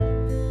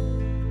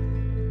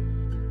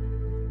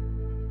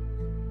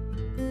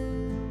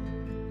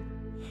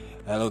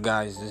Hello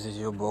guys, this is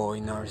your boy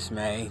Nurse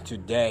May.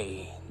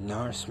 Today,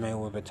 Nurse May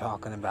will be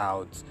talking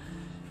about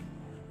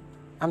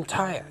I'm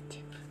tired.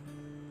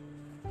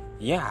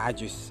 Yeah, I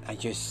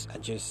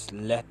just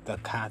let the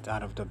cat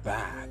out of the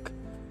bag.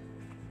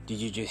 Did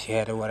you just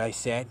hear what I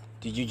said?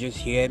 Did you just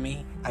hear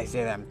me? I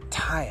said I'm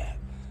tired.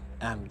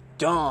 I'm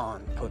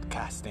done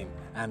podcasting.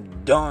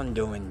 I'm done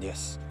doing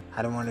this.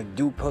 I don't want to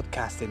do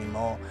podcast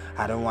anymore.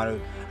 I don't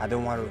want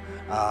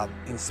to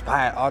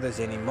inspire others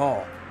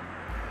anymore.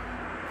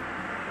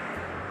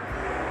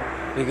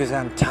 Because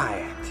I'm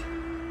tired.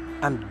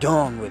 I'm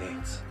done with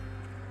it.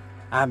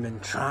 I've been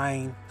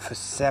trying for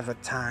several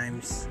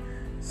times,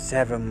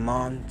 several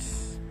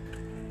months.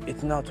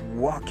 It's not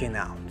working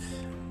out.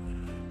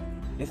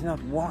 It's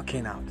not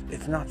working out.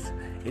 It's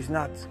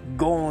not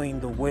going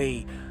the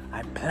way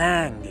I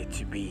planned it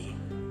to be.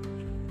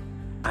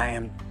 I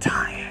am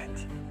tired.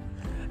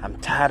 I'm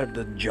tired of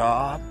the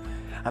job.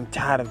 I'm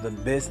tired of the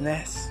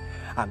business.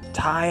 I'm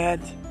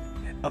tired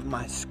of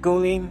my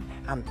schooling.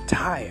 I'm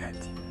tired.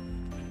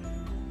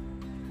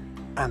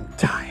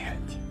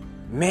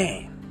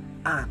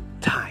 Man, I'm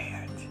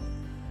tired.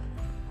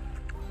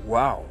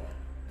 Wow.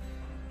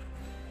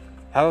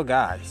 Hello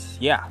guys.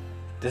 Yeah,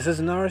 this is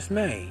Nurse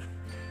May.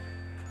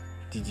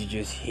 Did you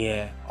just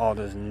hear all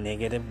those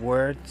negative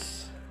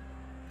words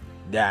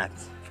that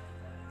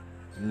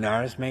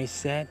Nurse May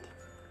said?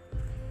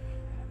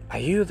 Are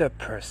you the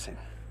person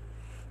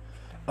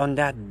on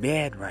that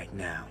bed right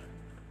now?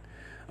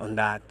 On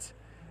that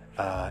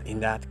in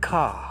that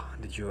car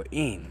that you're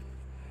in?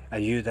 Are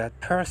you that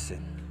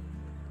person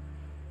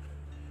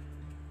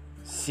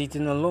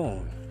sitting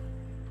alone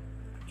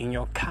in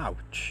your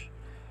couch,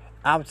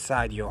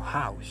 outside your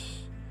house,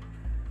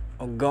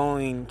 or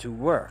going to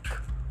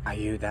work? Are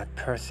you that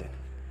person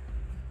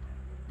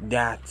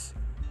that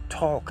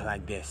talk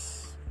like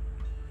this?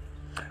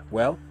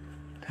 Well,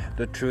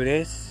 the truth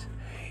is,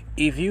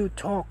 if you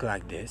talk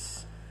like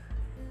this,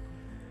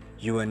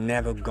 you are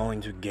never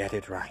going to get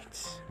it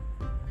right.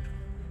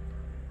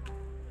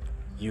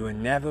 You are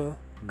never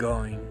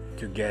going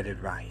to get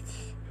it right.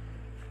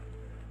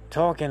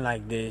 Talking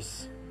like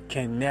this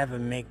can never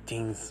make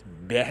things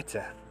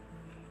better.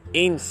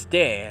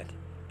 Instead,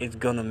 it's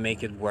gonna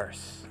make it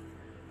worse.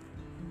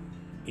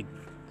 It's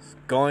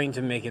going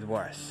to make it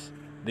worse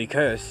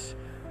because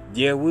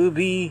there will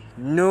be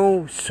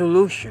no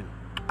solution.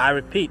 I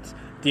repeat,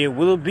 there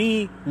will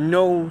be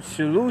no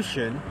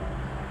solution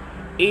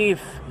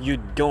if you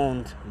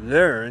don't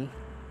learn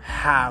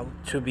how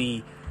to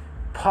be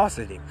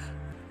positive.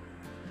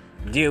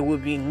 There will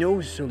be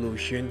no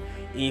solution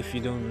if you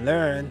don't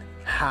learn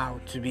how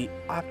to be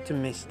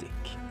optimistic.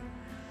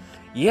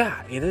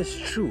 Yeah, it is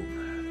true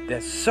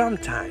that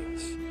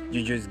sometimes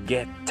you just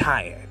get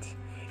tired.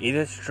 It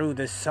is true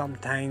that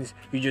sometimes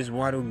you just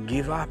want to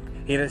give up.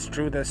 It is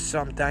true that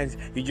sometimes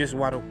you just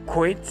want to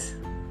quit.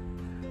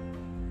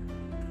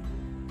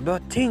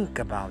 But think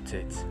about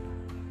it.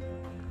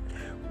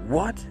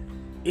 What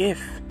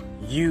if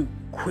you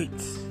quit?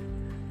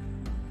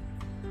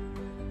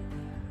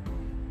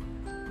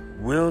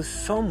 Will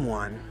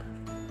someone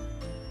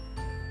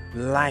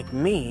like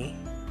me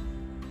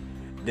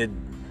that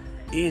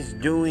is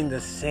doing the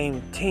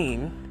same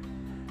thing,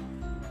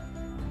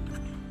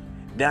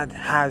 that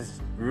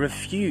has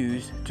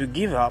refused to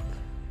give up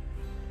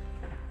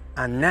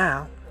and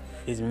now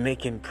is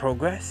making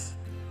progress?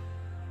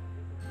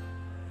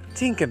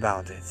 Think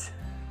about it.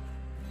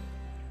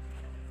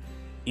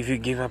 If you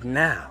give up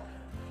now,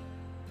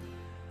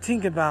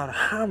 think about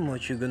how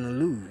much you're going to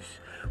lose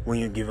when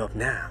you give up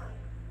now.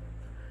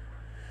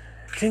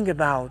 Think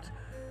about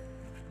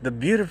the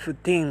beautiful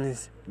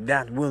things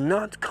that will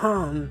not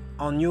come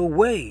on your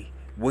way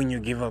when you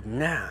give up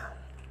now.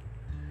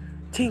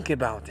 Think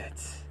about it.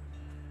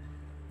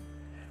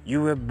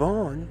 You were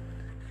born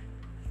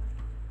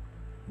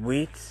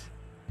with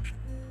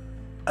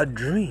a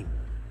dream.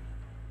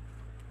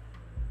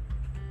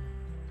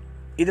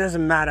 It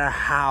doesn't matter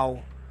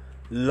how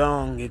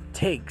long it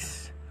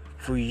takes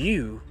for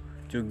you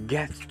to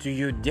get to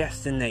your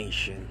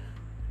destination.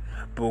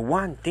 But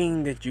one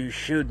thing that you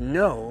should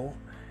know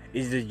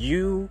is that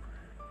you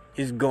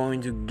is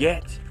going to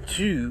get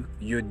to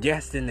your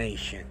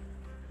destination.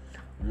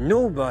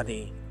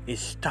 Nobody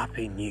is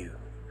stopping you.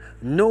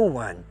 No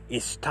one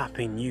is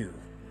stopping you.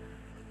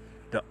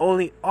 The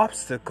only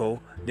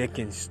obstacle that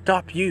can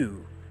stop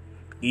you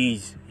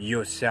is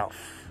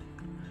yourself.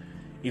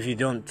 If you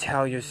don't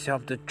tell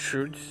yourself the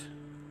truth,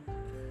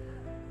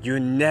 you're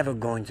never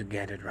going to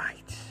get it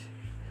right.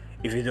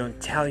 If you don't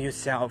tell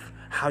yourself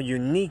how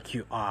unique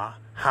you are,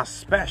 how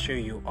special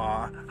you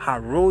are, how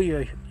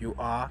royal you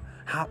are,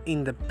 how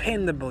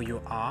independable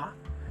you are,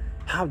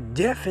 how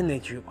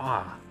definite you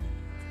are,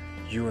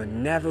 you are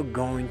never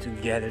going to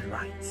get it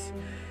right.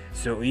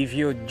 So if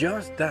you're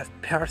just that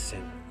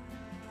person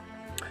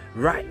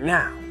right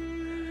now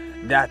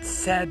that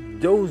said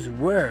those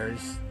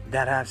words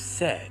that I've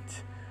said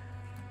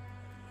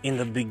in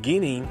the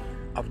beginning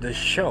of the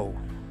show,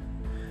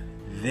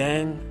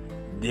 then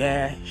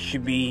there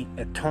should be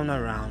a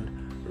turnaround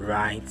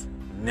right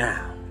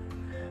now.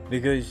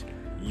 Because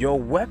Your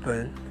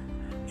weapon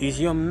is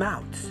your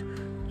mouth.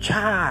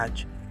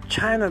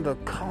 China the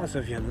cause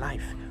of your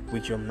life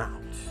with your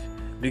mouth.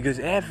 Because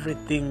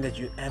everything that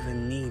you ever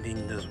need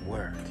in this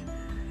world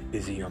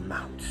is in your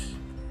mouth.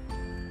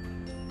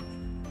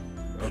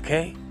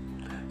 Okay?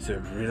 So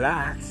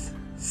relax,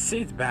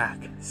 sit back,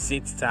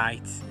 sit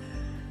tight,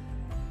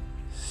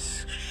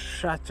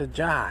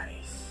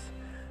 strategize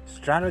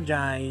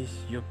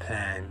your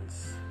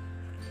plans,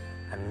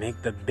 and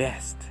make the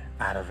best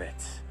out of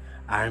it.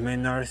 I'm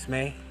Norris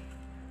May.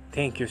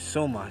 Thank you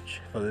so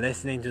much for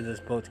listening to this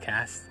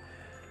podcast.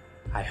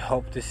 I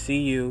hope to see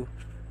you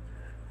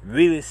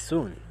really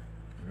soon,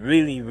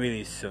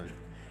 really soon,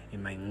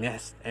 in my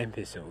next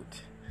episode.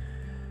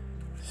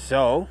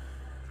 So,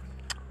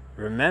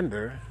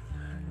 remember,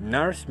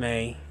 Nurse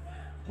May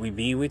will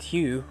be with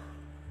you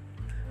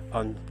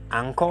on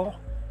Anchor,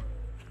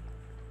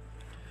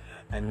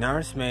 and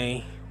Nurse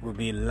May will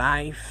be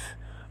live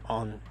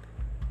on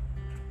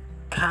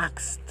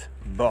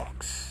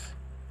Castbox.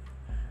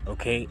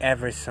 Okay,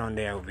 every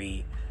Sunday I'll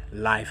be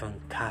live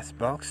on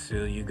Castbox.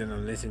 So you're gonna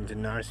listen to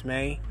Nurse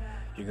May,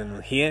 you're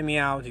gonna hear me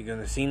out, you're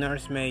gonna see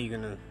Nurse May, you're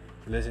gonna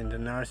listen to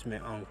Nurse May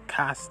on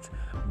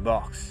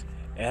Castbox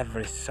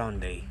every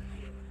Sunday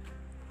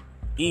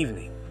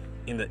evening.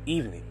 In the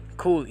evening,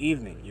 cool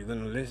evening, you're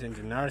gonna listen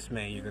to Nurse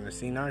May, you're gonna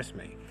see Nurse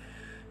May.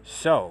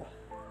 So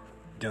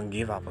don't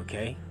give up,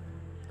 okay?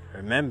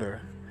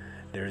 Remember,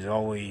 there's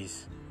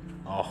always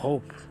a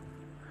hope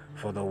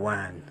for the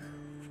one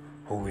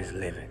who is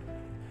living.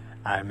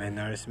 I'm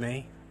Nurse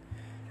May.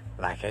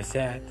 Like I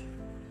said,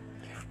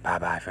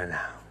 bye-bye for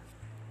now.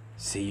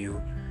 See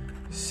you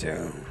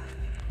soon.